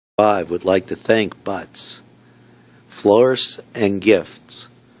45 would like to thank Butts, Florists and Gifts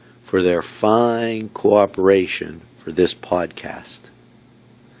for their fine cooperation for this podcast.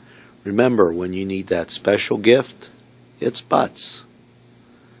 Remember, when you need that special gift, it's Butts.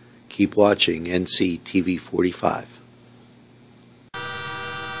 Keep watching NC TV 45.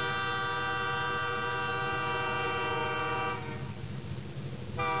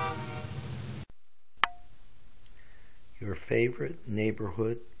 Your favorite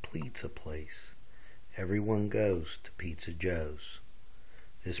neighborhood pizza place. Everyone goes to Pizza Joe's.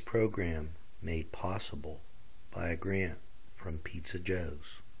 This program made possible by a grant from Pizza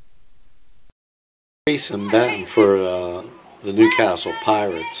Joe's. Jason batting for the Newcastle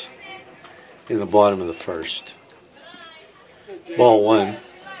Pirates in the bottom of the first. Ball one.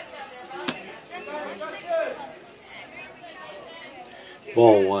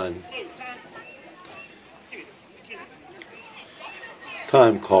 Ball one.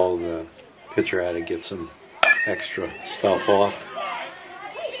 Time call, the pitcher had to get some extra stuff off.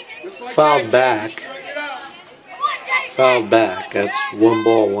 Fouled back. Fouled back. That's 1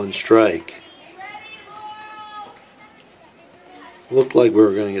 ball, 1 strike. Looked like we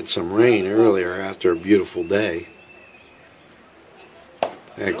were going to get some rain earlier after a beautiful day.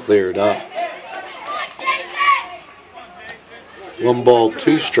 And cleared up. 1 ball,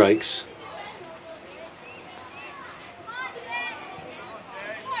 2 strikes.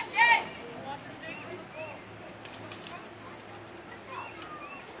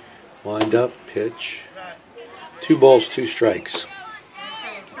 Wind up, pitch. 2 balls, 2 strikes.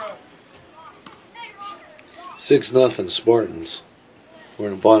 6-0 Spartans. We're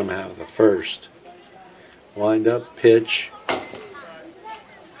in the bottom half of the first. Wind up, pitch. A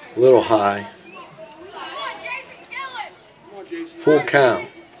little high. Full count.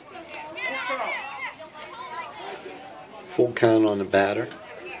 Full count on the batter.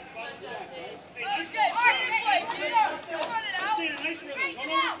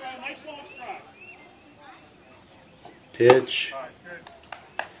 Pitch.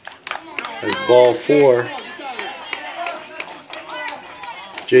 There's ball 4.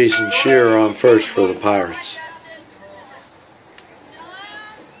 Jason Shearer on first for the Pirates.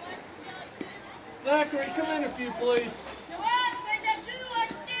 Zachary, come in a few, please.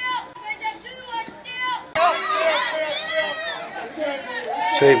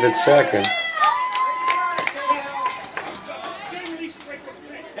 Save at second.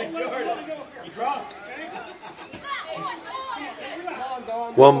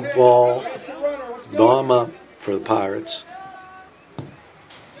 One ball, Dom up for the Pirates.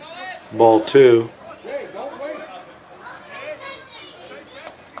 Ball 2.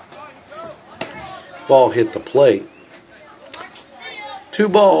 Ball hit the plate. 2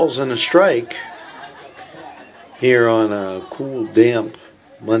 balls and a strike here on a cool, damp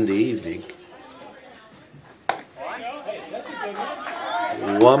Monday evening.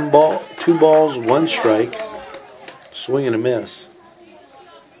 1 ball, 2 balls, 1 strike. Swing and a miss.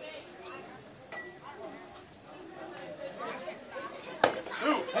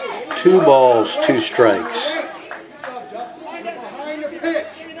 2 balls, 2 strikes.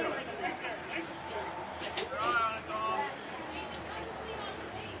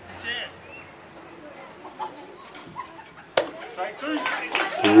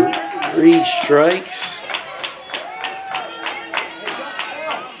 Three strikes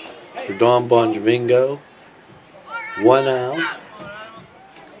for Don Bonjavingo. 1 out.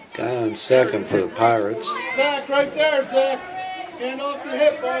 Guy on second for the Pirates. Zach, right there, Zach. Stand off your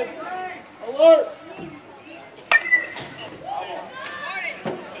hip, bud. Alert!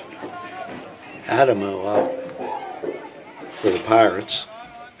 Adamo up for the Pirates.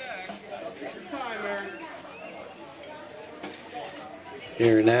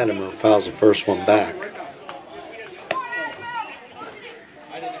 Here in Adamo fouls the first one back.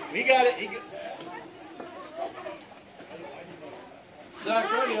 He got it.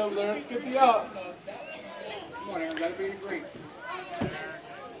 Zach, ready over there. Could be up. Come on, Aaron. Gotta be green.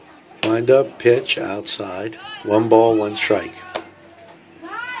 Wind up, pitch, outside. 1 ball, 1 strike.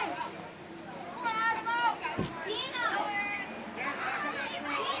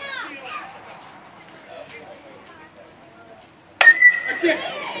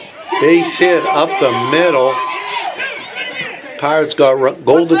 Base hit up the middle. Pirates got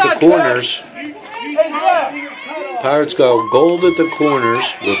gold at the corners. Pirates got gold at the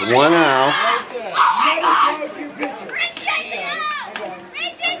corners with 1 out.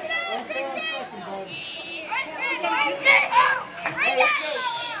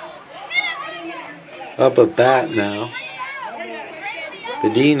 Up a bat now.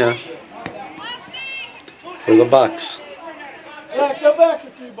 Bedina for the Bucks. Yeah, come back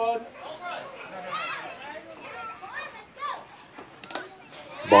with you, bud. bud.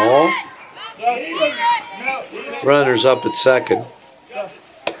 Ball. Justin. Runners up at second.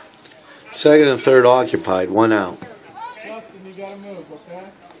 Second and third occupied. 1 out. Justin, you gotta move, okay?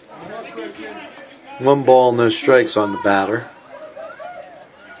 1 ball, no strikes on the batter.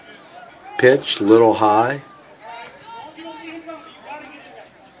 Pitch, little high.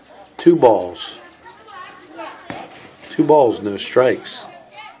 2 balls. 2 balls, no strikes.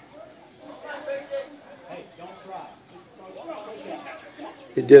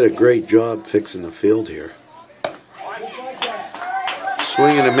 They did a great job fixing the field here.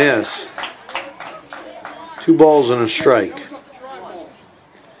 Swing and a miss. 2 balls and a strike.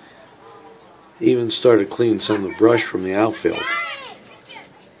 Even started cleaning some of the brush from the outfield.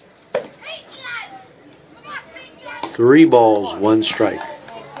 3 balls, 1 strike.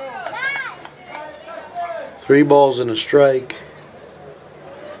 3 balls and a strike.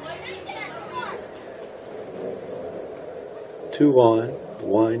 Two on.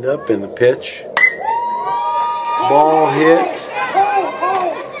 Wind up in the pitch. Ball hit.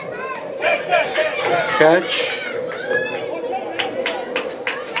 Catch.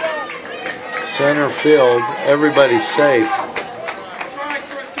 Center field. Everybody's safe.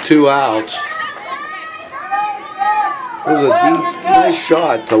 2 outs. It was a deep, nice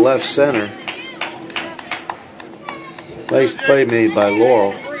shot to left center. Nice play made by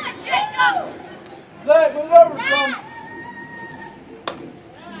Laurel. Zach, move over some.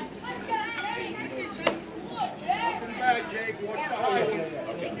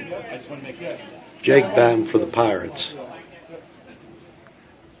 Jake batting for the Pirates.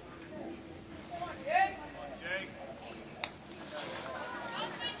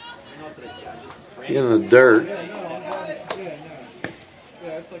 In the dirt.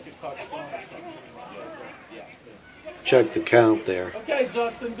 Check the count there. Okay,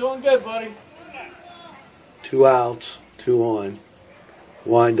 Justin, doing good, buddy. 2 outs, 2 on.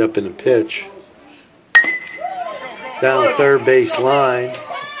 Wind up in the pitch. Down third base line.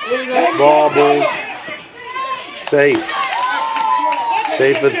 Bobble. Safe.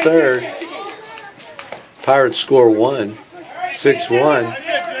 Safe at third. Pirates score 1. 6-1.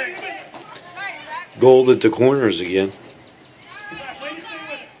 Gold at the corners again.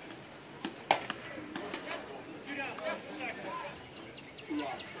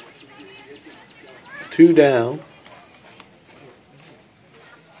 Two down.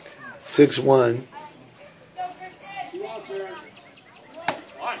 6-1.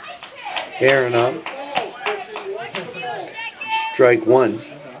 Aaron up. Strike 1.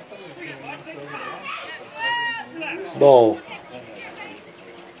 Ball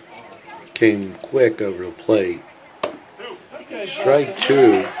came quick over the plate. Strike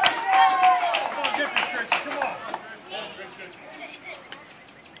 2.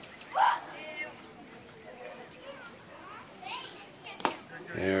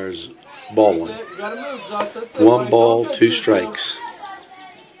 There's ball 1. 1 ball, 2 strikes.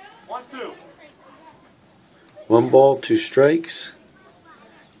 1 ball, 2 strikes.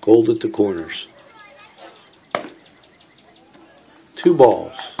 Gold at the corners. 2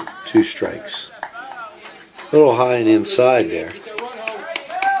 balls, 2 strikes. A little high and inside there.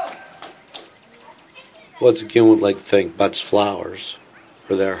 Once again, would like to thank Butts Flowers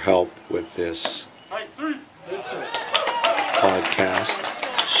for their help with this podcast.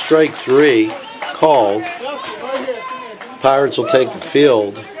 Strike 3 called. Pirates will take the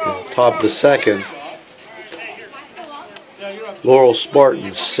field. Top of the second. Laurel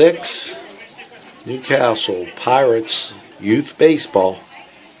Spartans 6. Newcastle Pirates Youth Baseball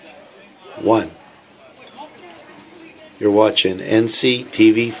 1. You're watching NC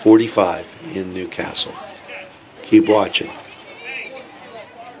TV 45 in Newcastle. Keep watching.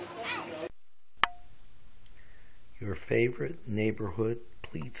 Your favorite neighborhood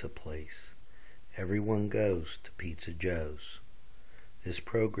pizza place. Everyone goes to Pizza Joe's. This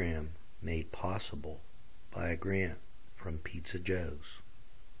program made possible by a grant from Pizza Joe's.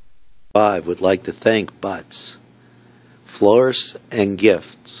 5 would like to thank Butts, Florists and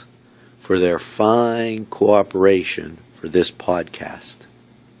Gifts for their fine cooperation for this podcast.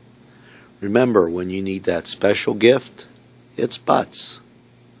 Remember, when you need that special gift, it's Butts.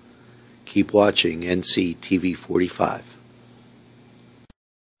 Keep watching NC TV 45.